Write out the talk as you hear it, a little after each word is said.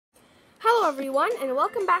Hello everyone and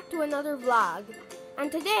welcome back to another vlog.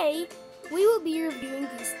 And today, we will be reviewing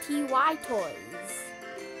these TY toys.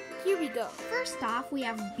 Here we go. First off, we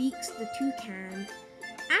have Beaks the toucan.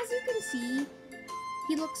 As you can see,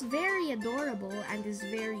 he looks very adorable and is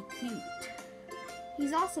very cute.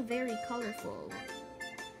 He's also very colorful.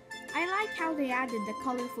 I like how they added the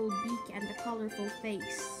colorful beak and the colorful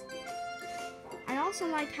face. I also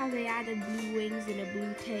like how they added blue wings and a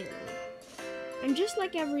blue tail. And just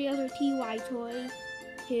like every other TY toy,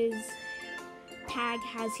 his tag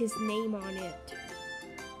has his name on it.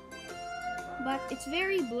 But it's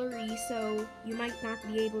very blurry, so you might not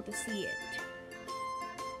be able to see it.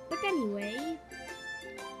 But anyway,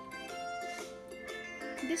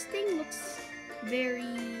 this thing looks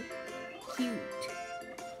very cute.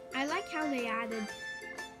 I like how they added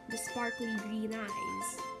the sparkly green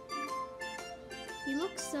eyes. He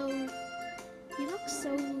looks so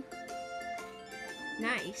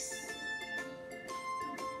nice.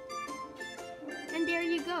 And there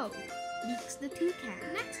you go, Beaks the toucan.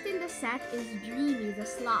 Next in the set is Dreamy the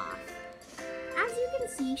sloth. As you can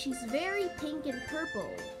see, she's very pink and purple.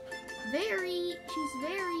 She's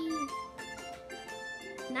very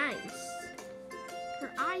nice.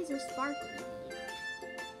 Her eyes are sparkly.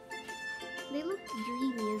 They look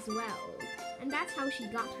dreamy as well, and that's how she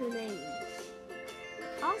got her name.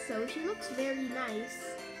 Also, she looks very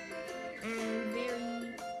nice and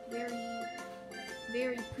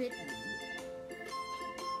very pretty.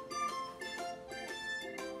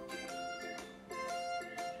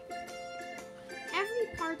 Every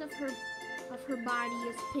part of her body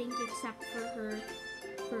is pink except for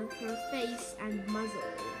her face and muzzle.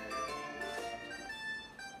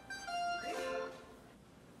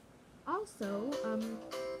 Also,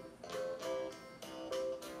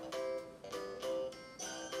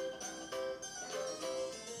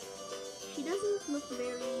 she doesn't look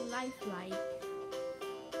very lifelike.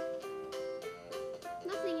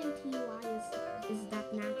 Nothing in TY is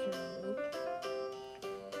that natural.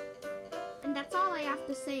 And that's all I have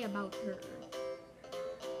to say about her.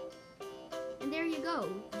 And there you go,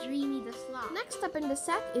 Dreamy the sloth. Next up in the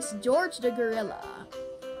set is George the gorilla.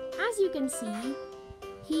 As you can see,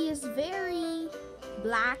 he is very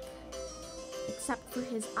black, except for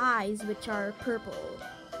his eyes, which are purple.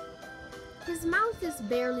 His mouth is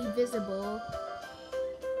barely visible,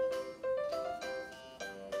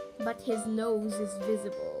 but his nose is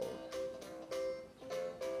visible.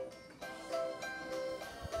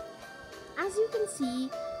 As you can see,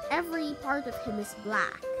 every part of him is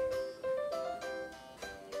black.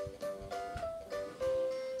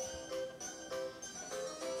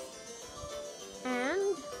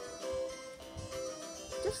 And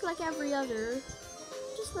just like every other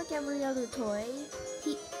toy,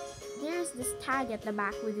 there's this tag at the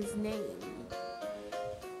back with his name.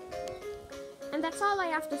 And that's all I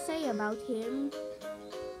have to say about him.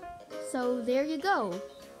 So there you go,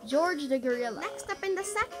 George the gorilla. Next up in the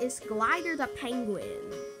set is Glider the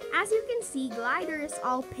penguin. As you can see, Glider is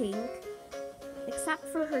all pink, except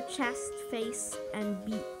for her chest, face, and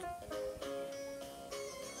beak.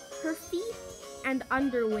 Her feet and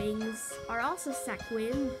underwings are also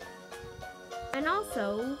sequined. And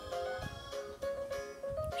also,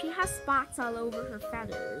 she has spots all over her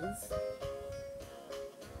feathers.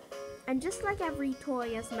 And just like every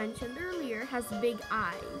toy, as mentioned earlier, has big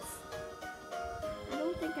eyes. I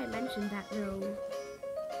don't think I mentioned that though.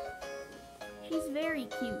 She's very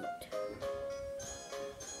cute.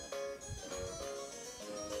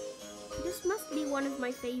 This must be one of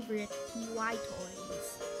my favorite TY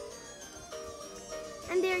toys.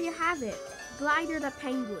 And there you have it, Glider the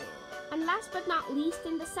penguin. And last but not least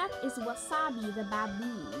in the set is Wasabi the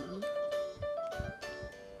baboon.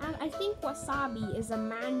 And I think Wasabi is a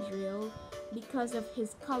mandrill because of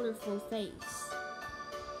his colorful face.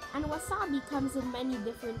 And Wasabi comes in many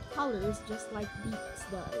different colors, just like Beaks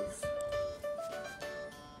does.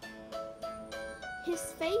 His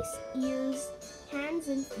face, ears, hands,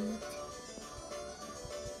 and feet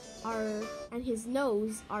and his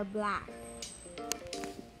nose are black.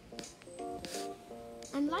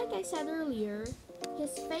 And like I said earlier,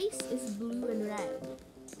 his face is blue and red.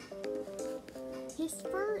 His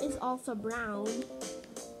fur is also brown,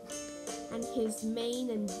 and his mane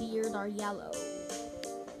and beard are yellow.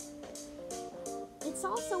 It's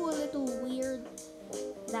also a little weird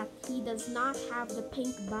that he does not have the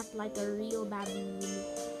pink butt like a real baboon.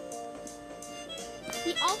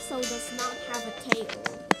 He also does not have a tail.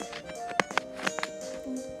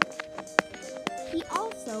 He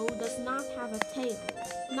also does not have a tail,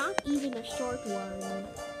 not even a short one.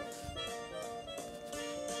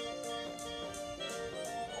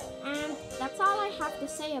 And that's all I have to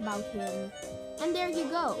say about him. And there you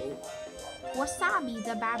go. Wasabi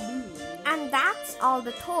the baboon. And that's all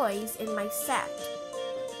the toys in my set.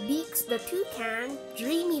 Beaks the toucan,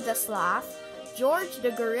 Dreamy the sloth, George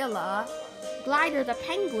the gorilla, Glider the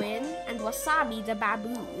penguin, and Wasabi the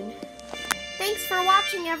baboon. Thanks for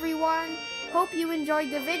watching, everyone. Hope you enjoyed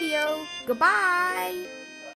the video. Goodbye!